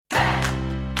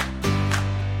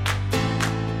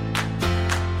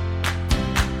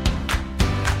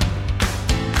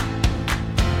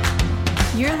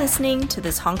listening to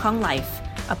This Hong Kong Life,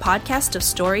 a podcast of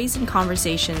stories and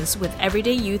conversations with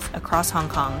everyday youth across Hong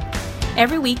Kong.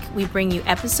 Every week, we bring you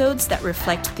episodes that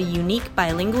reflect the unique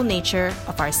bilingual nature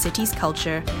of our city's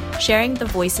culture, sharing the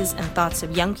voices and thoughts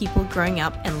of young people growing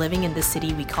up and living in the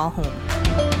city we call home.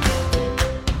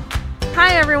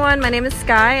 Hi everyone, my name is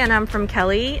Sky and I'm from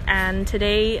Kelly, and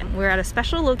today we're at a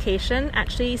special location,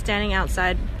 actually standing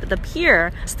outside the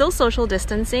pier. Still social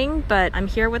distancing, but I'm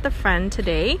here with a friend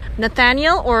today.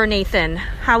 Nathaniel or Nathan,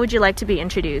 how would you like to be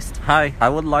introduced? Hi, I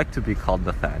would like to be called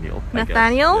Nathaniel.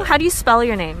 Nathaniel? Yeah. How do you spell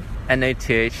your name?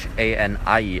 Nathaniel.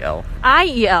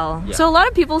 I-E-L. Yeah. So a lot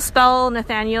of people spell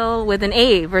Nathaniel with an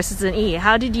A versus an E.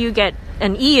 How did you get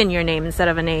an E in your name instead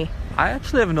of an A? I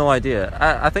actually have no idea.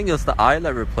 I think it was the I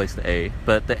that replaced the A,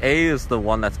 but the A is the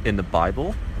one that's in the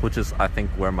Bible, which is, I think,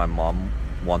 where my mom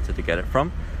wanted to get it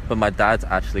from. But my dad's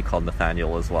actually called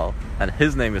Nathaniel as well, and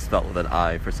his name is spelled with an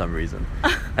I for some reason.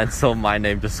 And so my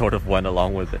name just sort of went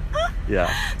along with it.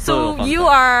 Yeah. So you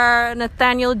are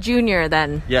Nathaniel Jr.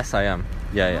 then? Yes, I am.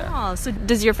 Yeah. Oh, so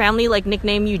does your family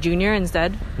nickname you Junior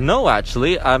instead? No,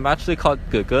 actually. I'm actually called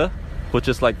Gege, which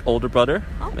is like older brother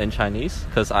in Chinese,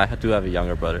 because I do have a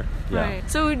younger brother. Yeah.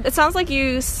 Right. So it sounds like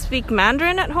you speak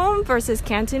Mandarin at home versus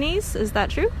Cantonese. Is that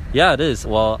true? Yeah, it is.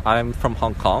 Well, I'm from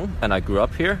Hong Kong and I grew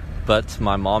up here, but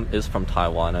my mom is from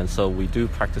Taiwan, and so we do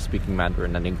practice speaking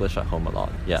Mandarin and English at home a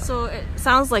lot. Yeah. So it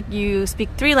sounds like you speak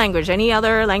 3 languages. Any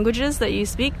other languages that you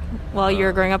speak while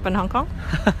you're growing up in Hong Kong?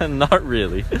 Not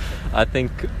really. I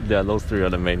think those 3 are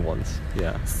the main ones.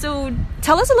 Yeah. So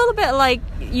tell us a little bit,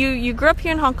 you grew up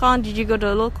here in Hong Kong. Did you go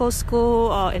to a local school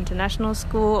or international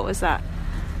school? What was that?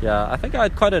 Yeah, I think I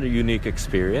had quite a unique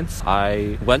experience.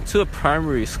 I went to a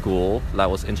primary school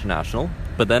that was international,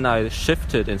 but then I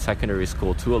shifted in secondary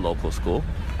school to a local school.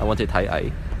 I went to Tai Ai,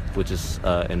 which is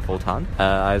in Foshan.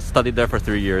 I studied there for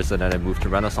 3 years, and then I moved to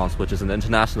Renaissance, which is an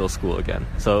international school again.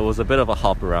 So it was a bit of a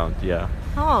hop around, yeah.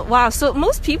 Oh, wow. So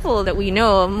most people that we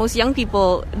know, most young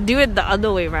people, do it the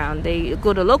other way around. They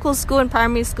go to local school and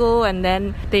primary school, and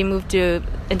then they move to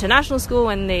international school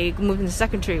and they move into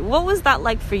secondary. What was that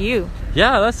like for you?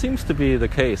 Yeah, that seems to be the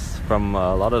case from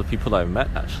a lot of the people I've met,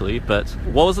 actually. But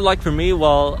what was it like for me?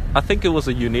 Well, I think it was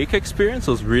a unique experience.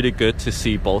 It was really good to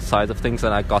see both sides of things,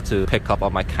 and I got to pick up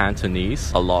on my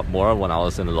Cantonese a lot more when I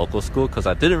was in the local school, because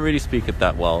I didn't really speak it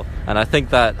that well. And I think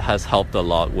that has helped a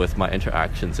lot with my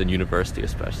interactions in university,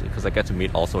 especially, because I get to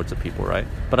meet all sorts of people, right?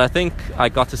 But I think I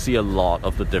got to see a lot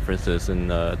of the differences in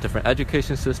different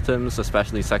education systems,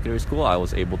 especially secondary school. I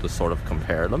was able to sort of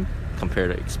compare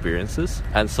the experiences.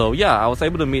 And so, yeah, I was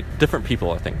able to meet different people,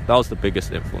 I think. That was the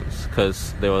biggest influence,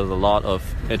 because there was a lot of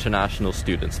international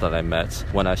students that I met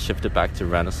when I shifted back to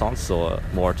Renaissance, so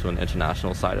more to an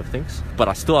international side of things. But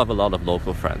I still have a lot of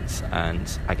local friends, and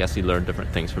I guess you learn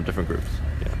different things from different groups.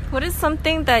 Yeah. What is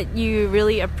something that you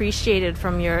really appreciated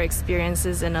from your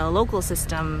experiences in a local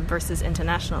system versus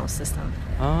international system?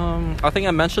 I think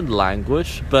I mentioned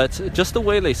language, but just the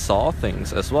way they saw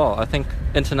things as well. I think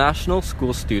international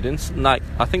school students,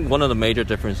 I think one of the major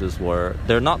differences were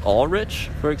they're not all rich,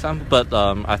 for example, but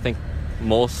I think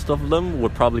most of them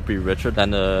would probably be richer than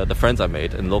the friends I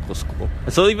made in local school.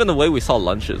 And so even the way we saw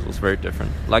lunches was very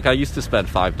different. Like, I used to spend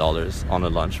 $5 on a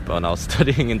lunch when I was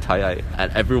studying in Tai Ai,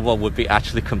 and everyone would be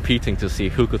actually competing to see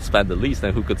who could spend the least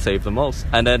and who could save the most.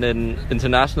 And then in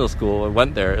international school, I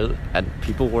went there and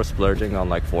people were splurging on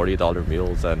like $40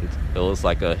 meals, and it was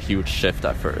like a huge shift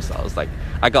at first. I was like,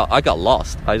 I got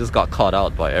lost. I just got caught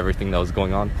out by everything that was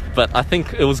going on. But I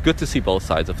think it was good to see both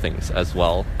sides of things as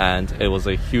well, and it was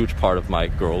a huge part of my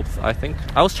growth, I think.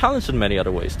 I was challenged in many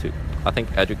other ways too. I think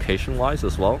education-wise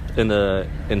as well, in the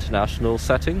international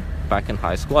setting back in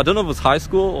high school. I don't know if it was high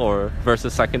school or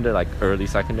versus secondary, like early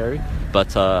secondary,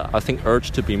 but I think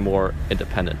urged to be more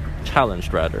independent,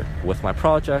 challenged rather, with my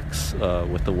projects,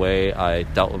 with the way I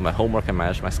dealt with my homework and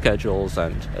managed my schedules,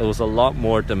 and it was a lot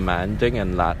more demanding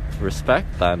in that respect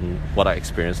than what I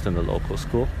experienced in the local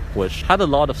school, which had a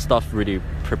lot of stuff really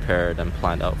prepared and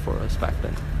planned out for us back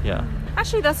then. Yeah.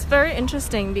 Actually, that's very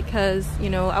interesting because,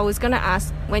 I was going to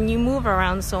ask, when you move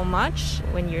around so much,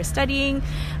 when you're studying,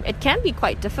 it can be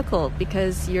quite difficult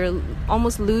because you're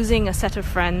almost losing a set of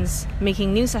friends,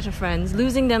 making new set of friends,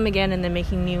 losing them again and then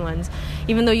making new ones.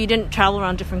 Even though you didn't travel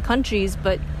around different countries,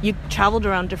 but you traveled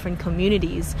around different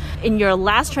communities. In your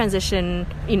last transition,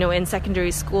 in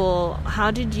secondary school,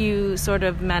 how did you sort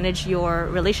of manage your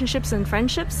relationships and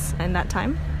friendships in that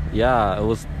time? Yeah, it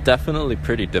was definitely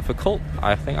pretty difficult.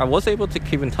 I think I was able to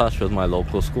keep in touch with my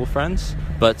local school friends,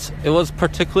 but it was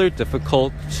particularly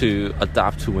difficult to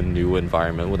adapt to a new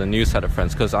environment with a new set of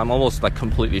friends, because I'm almost like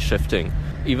completely shifting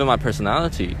even my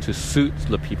personality to suit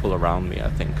the people around me, I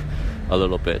think. a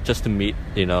little bit just to meet,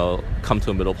 come to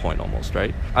a middle point almost,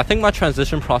 right? I think my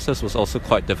transition process was also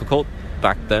quite difficult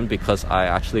back then because I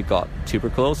actually got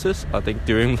tuberculosis, I think,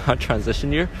 during my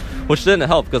transition year, which didn't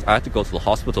help because I had to go to the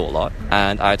hospital a lot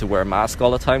and I had to wear a mask all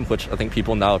the time, which I think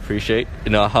people now appreciate,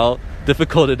 how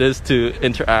difficult it is to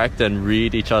interact and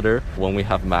read each other when we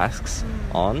have masks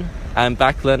on. And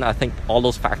back then, I think all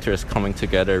those factors coming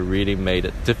together really made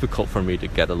it difficult for me to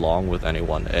get along with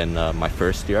anyone in my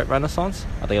first year at Renaissance.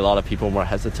 I think a lot of people were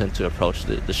hesitant to approach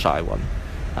the shy one.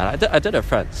 And I did have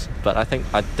friends, but I think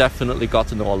I definitely got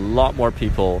to know a lot more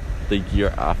people the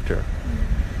year after.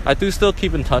 I do still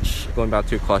keep in touch, going back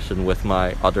to your question, with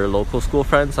my other local school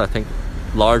friends. I think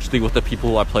largely with the people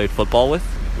who I played football with.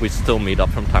 We still meet up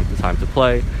from time to time to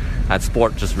play. And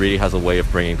sport just really has a way of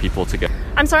bringing people together.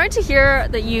 I'm sorry to hear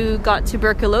that you got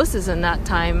tuberculosis in that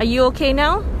time. Are you okay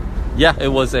now? Yeah, it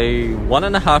was a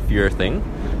 1.5 year thing.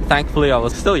 Thankfully, I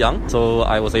was still young, so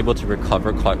I was able to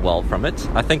recover quite well from it.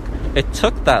 I think it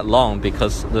took that long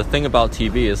because the thing about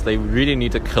TB is they really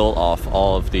need to kill off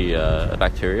all of the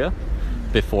bacteria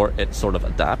before it sort of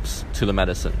adapts to the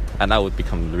medicine. And that would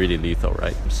become really lethal,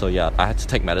 right? So yeah, I had to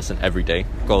take medicine every day,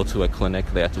 go to a clinic,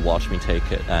 they had to watch me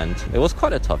take it, and it was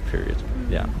quite a tough period,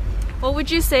 yeah. What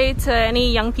would you say to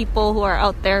any young people who are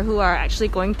out there who are actually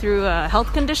going through a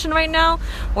health condition right now,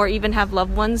 or even have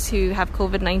loved ones who have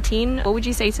COVID-19? What would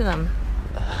you say to them?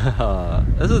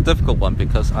 This is a difficult one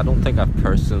because I don't think I've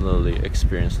personally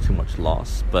experienced too much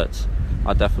loss, but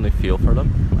I definitely feel for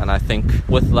them. And I think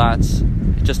with that,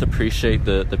 just appreciate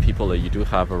the people that you do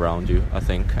have around you, I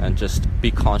think, and just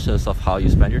be conscious of how you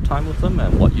spend your time with them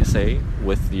and what you say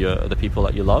with the people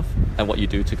that you love and what you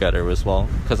do together as well.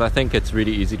 Because I think it's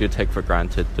really easy to take for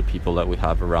granted the people that we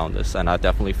have around us, and I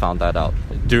definitely found that out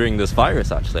during this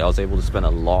virus. Actually, I was able to spend a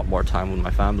lot more time with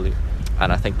my family,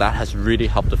 and I think that has really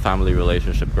helped the family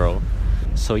relationship grow.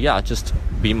 So yeah, just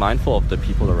be mindful of the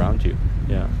people around you.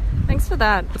 Yeah. Thanks for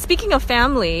that. Speaking of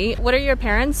family, what are your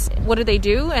parents? What do they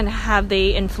do? And have they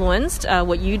influenced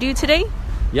what you do today?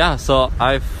 Yeah, so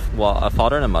I've a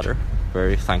father and a mother.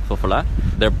 Very thankful for that.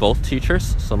 They're both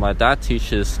teachers. So my dad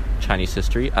teaches Chinese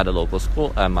history at a local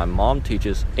school and my mom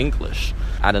teaches English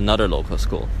at another local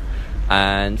school.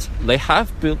 And they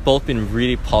have both been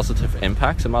really positive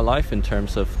impacts in my life in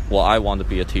terms of, I want to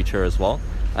be a teacher as well.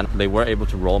 And they were able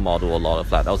to role model a lot of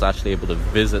that. I was actually able to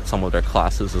visit some of their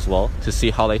classes as well to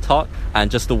see how they taught. And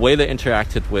just the way they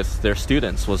interacted with their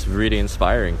students was really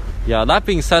inspiring. Yeah, that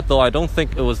being said, though, I don't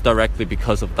think it was directly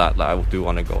because of that I do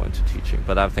want to go into teaching.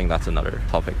 But I think that's another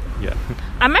topic. Yeah.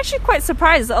 I'm actually quite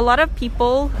surprised. A lot of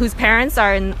people whose parents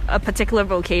are in a particular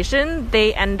vocation,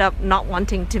 they end up not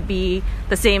wanting to be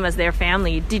the same as their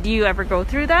family. Did you ever go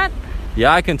through that?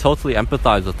 Yeah, I can totally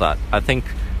empathize with that. I think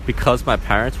because my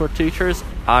parents were teachers,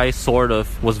 I sort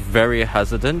of was very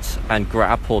hesitant and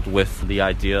grappled with the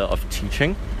idea of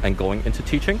teaching and going into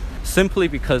teaching, simply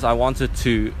because I wanted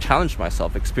to challenge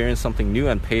myself, experience something new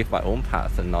and pave my own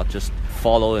path and not just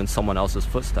follow in someone else's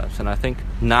footsteps. And I think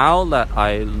now that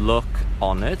I look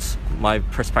on it, my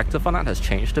perspective on that has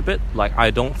changed a bit. Like,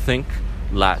 I don't think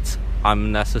that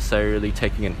I'm necessarily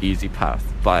taking an easy path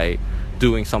by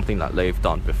doing something that they've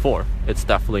done before. It's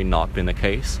definitely not been the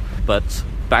case. But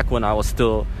back when I was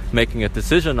still making a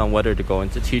decision on whether to go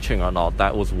into teaching or not,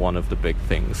 that was one of the big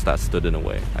things that stood in the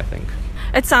way, I think.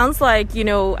 It sounds like,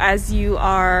 as you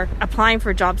are applying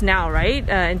for jobs now, right,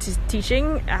 into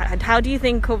teaching, how do you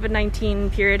think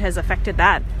COVID-19 period has affected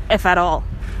that, if at all?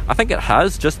 I think it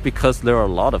has, just because there are a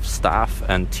lot of staff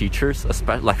and teachers,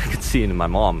 especially like I can see in my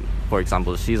mom, for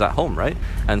example, she's at home, right?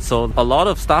 And so a lot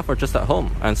of staff are just at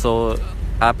home. And so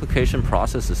application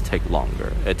processes take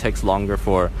longer. It takes longer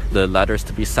for the letters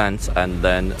to be sent and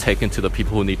then taken to the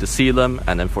people who need to see them,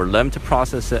 and then for them to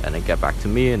process it and then get back to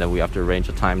me, and then we have to arrange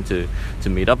a time to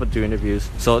meet up and do interviews.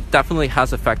 So it definitely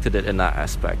has affected it in that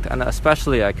aspect. And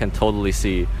especially I can totally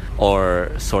see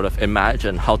or sort of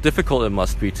imagine how difficult it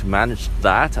must be to manage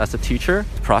that as a teacher,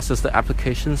 process the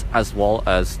applications as well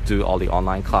as do all the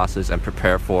online classes and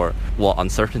prepare for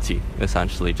uncertainty,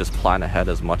 essentially just plan ahead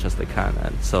as much as they can.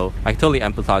 And so I totally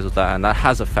empathize with that, and that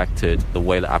has affected the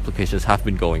way the applications have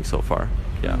been going so far.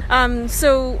 Yeah.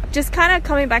 So just kind of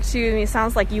coming back to, it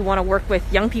sounds like you want to work with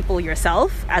young people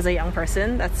yourself as a young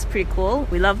person. That's pretty cool.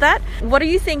 We love that. What do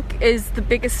you think is the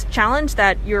biggest challenge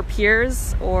that your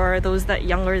peers or those that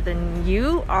younger than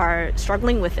you are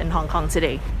struggling with in Hong Kong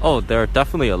today? Oh, there are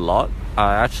definitely a lot.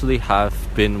 I actually have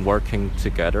been working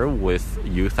together with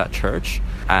youth at church,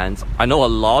 and I know a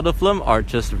lot of them are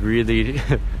just really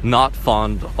not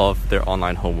fond of their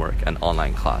online homework and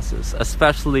online classes,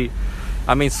 especially,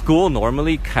 school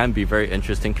normally can be very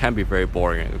interesting, can be very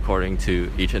boring according to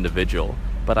each individual.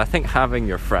 But I think having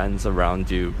your friends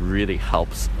around you really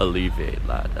helps alleviate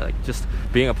that. Like just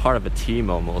being a part of a team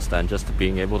almost, and just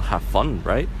being able to have fun,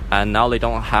 right? And now they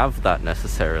don't have that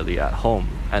necessarily at home.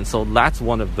 And so that's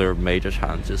one of the major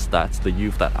challenges that the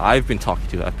youth that I've been talking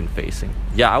to have been facing.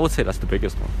 Yeah, I would say that's the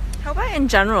biggest one. How about in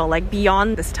general, like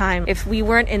beyond this time, if we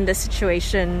weren't in this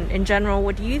situation in general,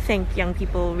 what do you think young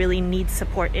people really need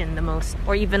support in the most?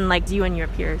 Or even like you and your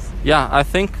peers? Yeah, I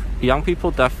think young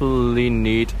people definitely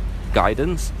need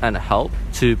guidance and help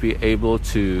to be able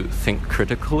to think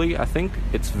critically. I think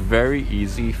it's very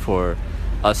easy for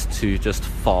us to just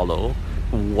follow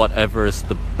whatever is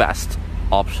the best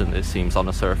option, it seems, on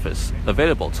the surface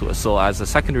available to us. So as a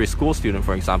secondary school student,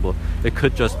 for example, it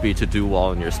could just be to do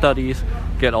well in your studies,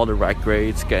 get all the right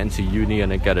grades, get into uni,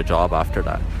 and then get a job after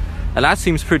that. And that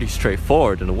seems pretty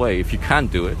straightforward in a way if you can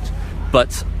do it.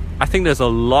 But I think there's a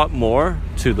lot more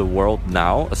to the world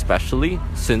now, especially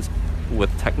since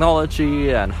with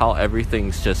technology and how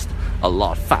everything's just a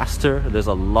lot faster. There's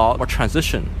a lot more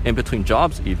transition in between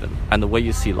jobs even, and the way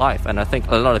you see life. And I think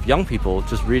a lot of young people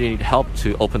just really need help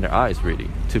to open their eyes, really,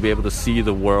 to be able to see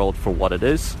the world for what it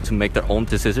is, to make their own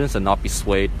decisions and not be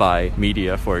swayed by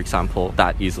media, for example,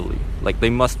 that easily. Like they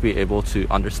must be able to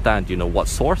understand, what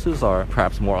sources are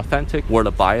perhaps more authentic, where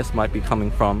the bias might be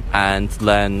coming from, and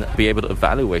then be able to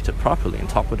evaluate it properly and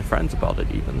talk with their friends about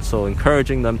it even. So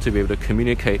encouraging them to be able to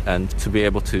communicate and to be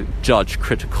able to judge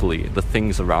critically the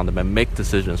things around them and make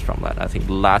decisions from that. I think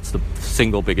that's the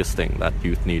single biggest thing that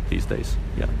youth need these days.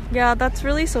 Yeah, that's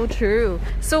really so true.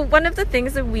 So one of the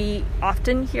things that we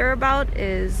often hear about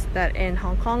is that in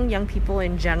Hong Kong, young people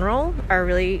in general are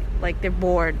really like they're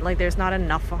bored, like there's not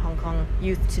enough for Hong Kong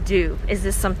youth to do. Is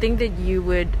this something that you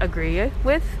would agree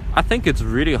with? I think it's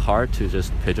really hard to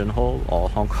just pigeonhole all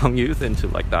Hong Kong youth into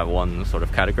like that one sort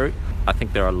of category. I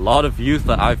think there are a lot of youth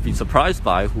that I've been surprised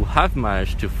by who have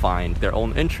managed to find their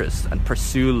own interests and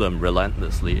pursue them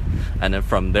relentlessly, and then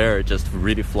from there just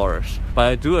really flourish. But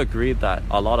I do agree that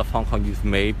a lot of Hong Kong youth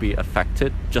may be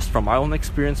affected, just from my own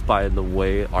experience, by the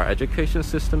way our education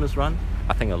system is run.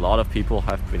 I think a lot of people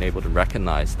have been able to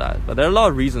recognize that, but there are a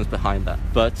lot of reasons behind that.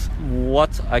 But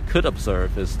what I could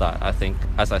observe is that I think,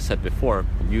 as I said before,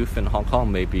 youth in Hong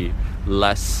Kong may be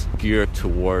less geared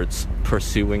towards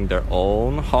pursuing their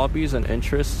own hobbies and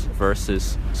interests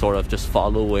versus sort of just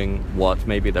following what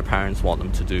maybe their parents want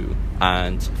them to do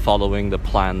and following the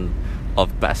plan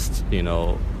of best,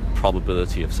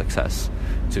 probability of success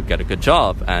to get a good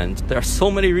job. And there are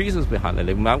so many reasons behind it.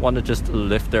 They might want to just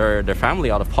lift their family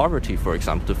out of poverty, for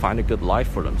example, to find a good life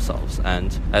for themselves,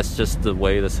 and that's just the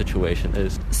way the situation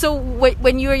is. So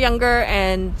when you were younger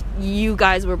and you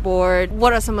guys were bored,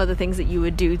 what are some of the things that you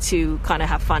would do to kind of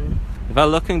have fun? If I'm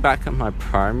looking back at my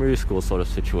primary school sort of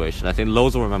situation, I think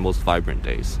those were my most vibrant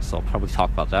days, so I'll probably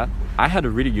talk about that. I had a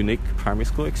really unique primary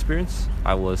school experience.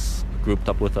 I was grouped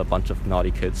up with a bunch of naughty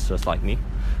kids just like me,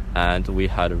 and we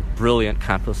had a brilliant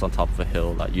campus on top of a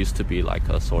hill that used to be like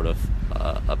a sort of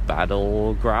a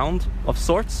battleground of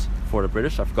sorts for the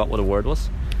British. I forgot what the word was.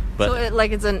 But so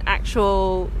it's an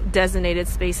actual designated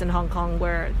space in Hong Kong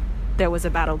where there was a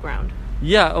battleground.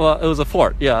 Yeah, well, it was a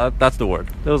fort. Yeah, that's the word.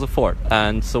 It was a fort.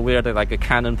 And so we had like a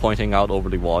cannon pointing out over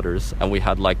the waters, and we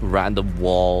had like random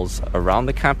walls around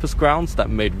the campus grounds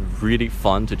that made really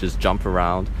fun to just jump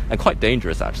around, and quite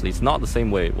dangerous actually. It's not the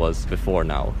same way it was before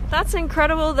now. That's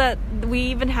incredible that we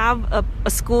even have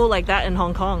a school like that in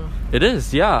Hong Kong. It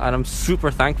is, yeah, and I'm super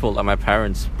thankful that my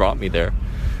parents brought me there.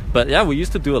 But yeah, we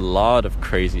used to do a lot of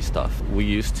crazy stuff. We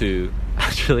used to,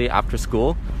 actually, after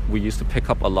school, we used to pick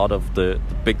up a lot of the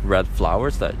big red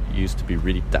flowers that used to be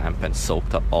really damp and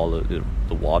soaked up all of the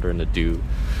water and the dew.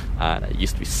 And it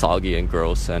used to be soggy and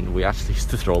gross, and we actually used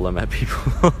to throw them at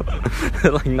people.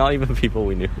 Like, not even people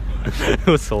we knew. It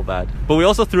was so bad. But we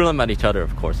also threw them at each other,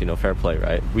 of course, fair play,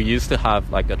 right? We used to have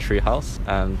like a tree house,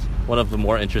 and one of the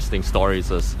more interesting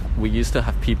stories is we used to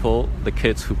have people, the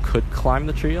kids who could climb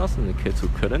the treehouse and the kids who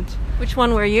couldn't. Which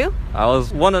one were you? I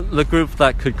was one of the group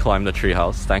that could climb the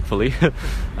treehouse, thankfully.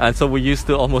 And so we used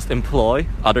to almost employ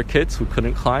other kids who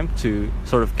couldn't climb to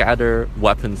sort of gather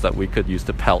weapons that we could use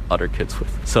to pelt other kids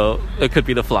with. So it could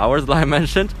be the flowers that I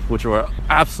mentioned, which were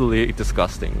absolutely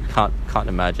disgusting. Can't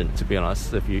imagine, to be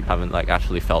honest, if you haven't like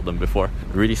actually felt them before.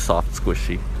 Really soft,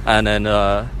 squishy. And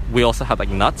then we also had like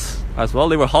nuts as well.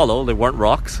 They were hollow, they weren't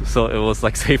rocks, so it was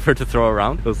like safer to throw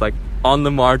around. It was like on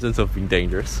the margins of being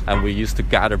dangerous, and we used to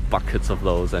gather buckets of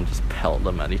those and just pelt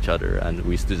them at each other, and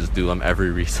we used to just do them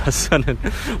every recess. And then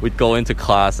we'd go into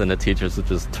class and the teachers would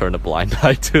just turn a blind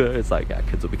eye to it. It's like, yeah,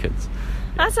 kids will be kids.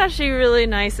 That's actually really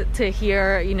nice to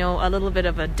hear, a little bit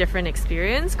of a different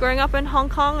experience growing up in Hong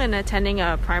Kong and attending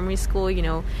a primary school.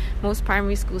 Most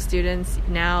primary school students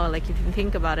now, like if you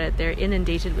think about it, they're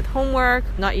inundated with homework,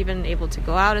 not even able to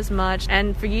go out as much.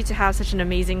 And for you to have such an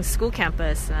amazing school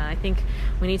campus, I think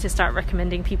we need to start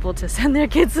recommending people to send their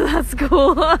kids to that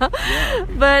school. Yeah.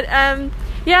 But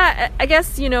I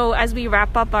guess, as we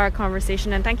wrap up our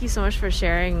conversation, and thank you so much for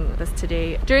sharing this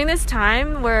today. During this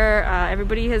time where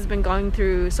everybody has been going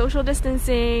through social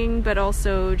distancing, but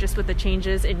also just with the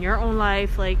changes in your own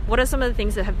life, like what are some of the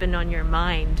things that have been on your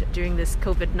mind during this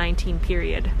COVID-19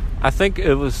 period? I think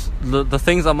it was the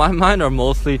things on my mind are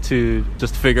mostly to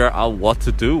just figure out what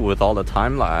to do with all the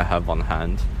time that I have on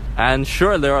hand. And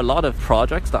sure, there are a lot of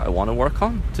projects that I want to work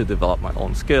on to develop my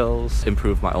own skills,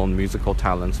 improve my own musical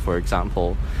talents, for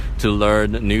example, to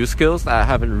learn new skills that I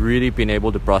haven't really been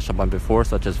able to brush up on before,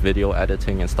 such as video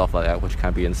editing and stuff like that, which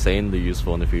can be insanely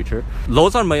useful in the future.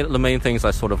 Those are the main things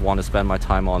I sort of want to spend my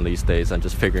time on these days and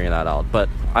just figuring that out. But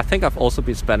I think I've also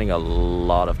been spending a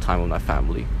lot of time with my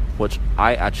family, which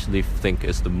I actually think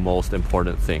is the most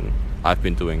important thing I've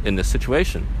been doing in this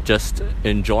situation. Just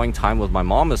enjoying time with my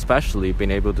mom, especially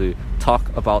being able to talk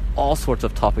about all sorts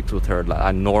of topics with her that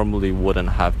I normally wouldn't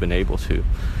have been able to,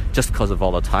 just because of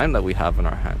all the time that we have in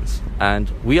our hands.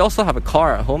 And we also have a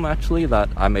car at home actually that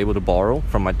I'm able to borrow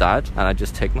from my dad, and I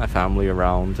just take my family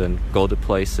around and go to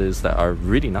places that are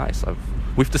really nice.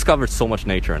 We've discovered so much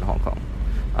nature in Hong Kong.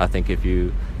 I think if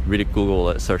you really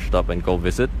Google it, search it up and go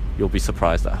visit, you'll be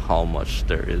surprised at how much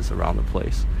there is around the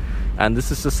place. And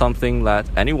this is just something that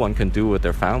anyone can do with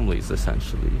their families,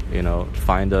 essentially.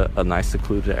 Find a nice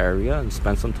secluded area and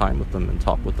spend some time with them and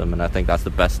talk with them. And I think that's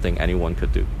the best thing anyone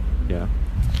could do. Yeah.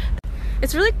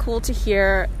 It's really cool to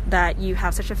hear that you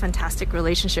have such a fantastic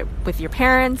relationship with your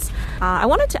parents. I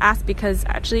wanted to ask because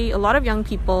actually a lot of young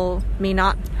people may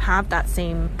not have that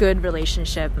same good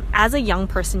relationship. As a young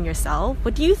person yourself,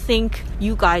 what do you think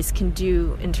you guys can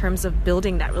do in terms of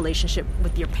building that relationship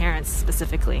with your parents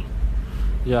specifically?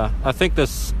 Yeah, I think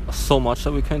there's so much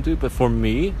that we can do, but for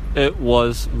me, it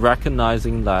was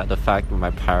recognizing that the fact that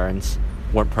my parents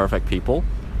weren't perfect people.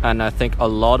 And I think a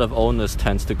lot of onus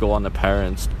tends to go on the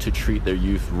parents to treat their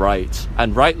youth right.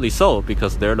 And rightly so,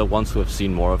 because they're the ones who have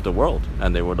seen more of the world,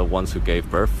 and they were the ones who gave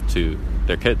birth to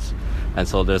their kids. And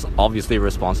so there's obviously a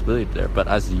responsibility there. But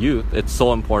as a youth, it's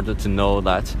so important to know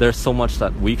that there's so much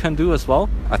that we can do as well.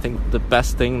 I think the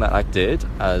best thing that I did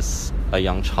as a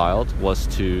young child was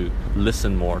to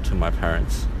listen more to my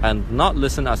parents, and not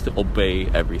listen as to obey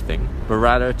everything, but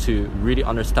rather to really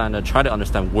understand and try to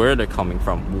understand where they're coming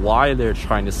from, why they're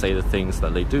trying to say the things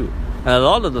that they do. And a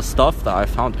lot of the stuff that I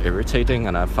found irritating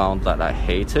and I found that I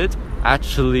hated,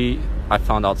 actually I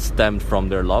found out stemmed from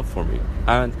their love for me.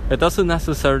 And it doesn't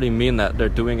necessarily mean that they're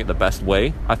doing it the best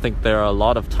way. I think there are a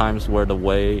lot of times where the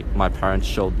way my parents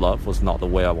showed love was not the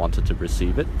way I wanted to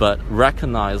receive it. But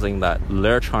recognizing that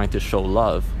they're trying to show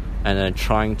love and then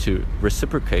trying to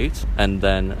reciprocate and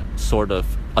then sort of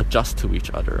adjust to each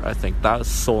other, I think that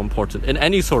is so important in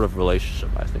any sort of relationship,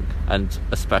 I think, and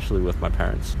especially with my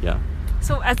parents. Yeah.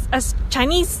 So as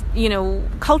Chinese,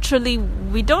 culturally,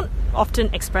 we don't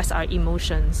often express our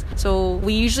emotions. So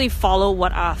we usually follow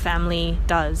what our family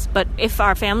does. But if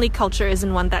our family culture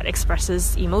isn't one that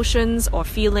expresses emotions or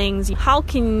feelings, how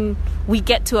can we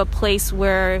get to a place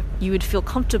where you would feel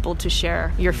comfortable to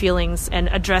share your feelings and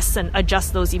address and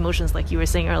adjust those emotions like you were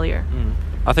saying earlier?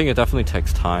 I think it definitely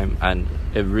takes time, and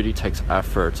it really takes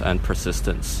effort and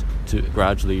persistence to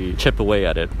gradually chip away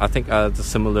at it. I think it's a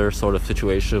similar sort of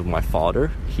situation with my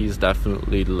father. He's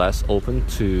definitely less open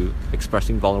to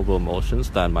expressing vulnerable emotions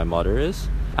than my mother is.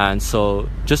 And so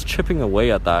just chipping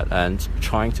away at that and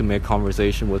trying to make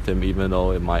conversation with him, even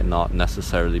though it might not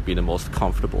necessarily be the most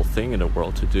comfortable thing in the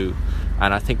world to do.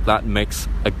 And I think that makes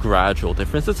a gradual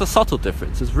difference. It's a subtle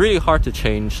difference. It's really hard to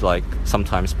change, like,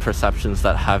 sometimes perceptions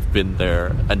that have been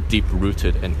there and deep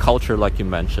rooted in culture, like you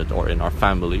mentioned, or in our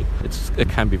family. It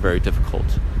can be very difficult.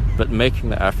 But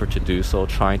making the effort to do so,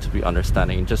 trying to be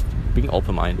understanding, and just being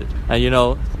open-minded. And you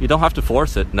don't have to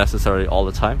force it necessarily all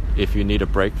the time. If you need a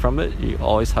break from it, you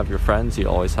always have your friends, you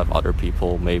always have other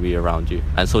people maybe around you.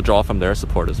 And so draw from their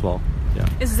support as well. Yeah.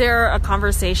 Is there a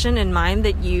conversation in mind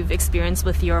that you've experienced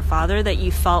with your father that you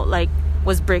felt like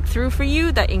was breakthrough for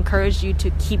you, that encouraged you to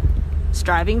keep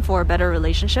striving for a better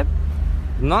relationship?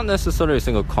 Not necessarily a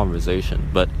single conversation,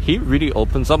 but he really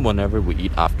opens up whenever we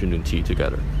eat afternoon tea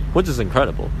together, which is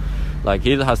incredible. Like,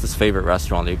 he has this favorite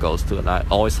restaurant he goes to, and I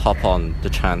always hop on the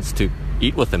chance to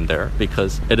eat with him there,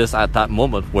 because it is at that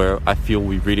moment where I feel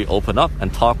we really open up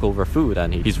and talk over food,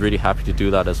 and he's really happy to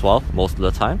do that as well most of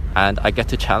the time. And I get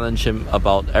to challenge him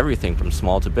about everything from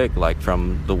small to big, like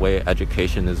from the way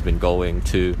education has been going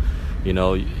to, you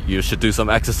know, you should do some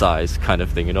exercise kind of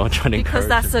thing, you know, trying to because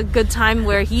that's a good time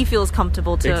where he feels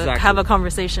comfortable to have a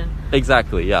conversation.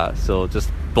 Exactly, yeah. So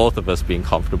just both of us being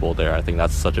comfortable there, I think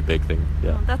that's such a big thing.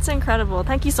 Yeah. Oh, that's incredible.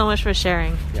 Thank you so much for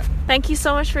sharing. Yeah. Thank you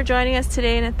so much for joining us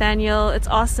today, Nathaniel. It's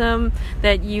awesome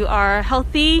that you are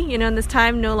healthy, you know, in this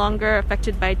time, no longer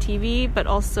affected by TV, but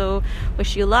also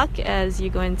wish you luck as you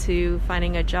go into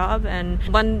finding a job. And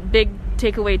one big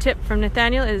takeaway tip from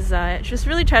Nathaniel is just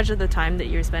really treasure the time that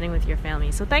you're spending with your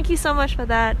family. So thank you so much for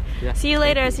that. Yeah. See you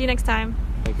later. See you next time.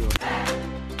 Thank you.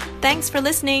 Thanks for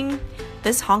listening.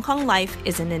 This Hong Kong Life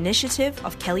is an initiative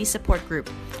of Kelly Support Group.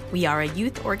 We are a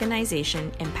youth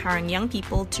organization empowering young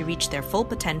people to reach their full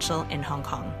potential in Hong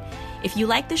Kong. If you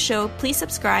like the show, please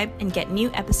subscribe and get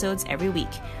new episodes every week.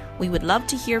 We would love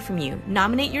to hear from you.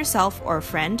 Nominate yourself or a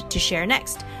friend to share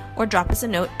next, or drop us a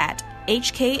note at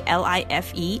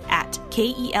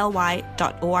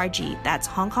hklife@kely.org. That's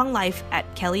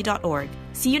hongkonglife@kelly.org.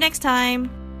 See you next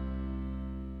time!